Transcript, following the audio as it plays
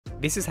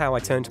This is how I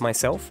turned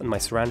myself and my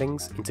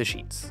surroundings into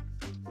sheets.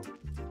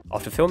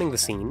 After filming the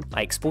scene,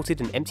 I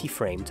exported an empty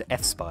frame to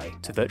fSpy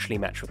to virtually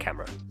match the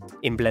camera.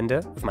 In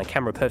Blender, with my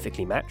camera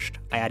perfectly matched,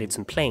 I added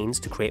some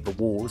planes to create the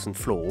walls and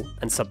floor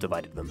and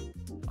subdivided them.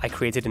 I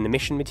created an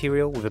emission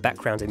material with a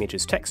background image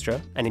as texture,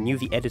 and in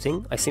UV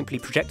editing, I simply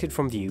projected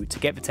from view to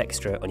get the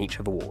texture on each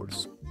of the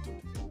walls.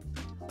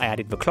 I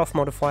added the cloth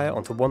modifier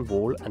onto one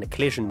wall and a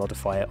collision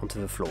modifier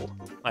onto the floor.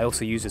 I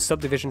also used a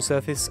subdivision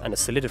surface and a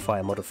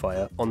solidifier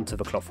modifier onto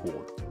the cloth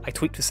wall. I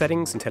tweaked the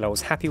settings until I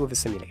was happy with the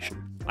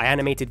simulation. I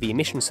animated the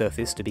emission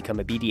surface to become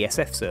a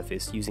BDSF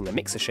surface using a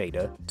mixer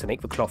shader to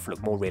make the cloth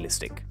look more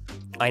realistic.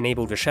 I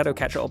enabled the shadow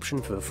catcher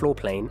option for the floor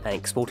plane and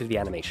exported the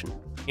animation.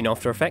 In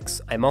After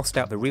Effects, I masked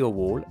out the real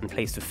wall and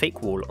placed a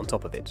fake wall on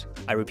top of it.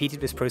 I repeated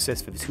this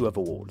process for the two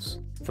other walls.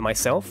 For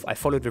myself, I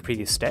followed the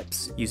previous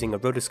steps, using a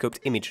rotoscoped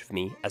image of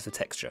me as the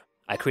texture.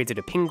 I created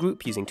a pin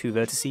group using 2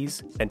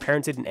 vertices, then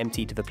parented an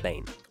empty to the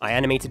plane. I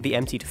animated the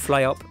empty to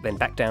fly up, then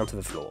back down to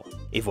the floor.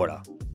 Et voilà.